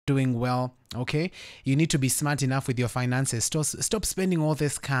doing well. Okay, you need to be smart enough with your finances. Stop spending all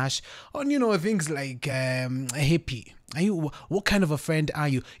this cash on things like happy. What kind of a friend are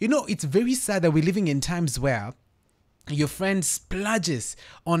you? It's very sad that we're living in times where your friend splurges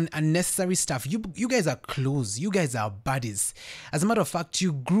on unnecessary stuff. You guys are close. You guys are buddies. As a matter of fact,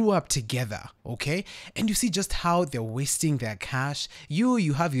 you grew up together, okay? And you see just how they're wasting their cash.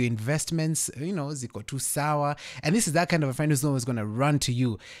 You have your investments, ziko too sour. And this is that kind of a friend who's always going to run to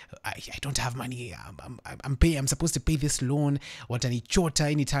you. I don't have money. I'm supposed to pay this loan.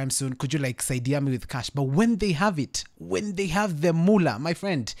 Watanichota anytime soon. Could you saidia me with cash? But when they have it, when they have the moolah, my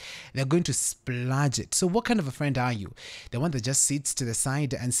friend, they're going to splurge it. So what kind of a friend are you? The one that just sits to the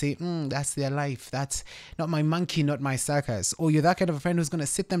side and say, that's their life. That's not my monkey, not my circus. Or you're that kind of a friend who's going to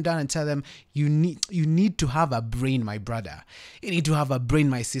sit them down and tell them, you need to have a brain, my brother. You need to have a brain,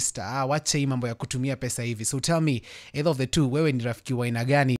 my sister. Wacha hii mambo ya kutumia pesa hivi. So tell me, either of the two, wewe ni rafiki wa aina gani?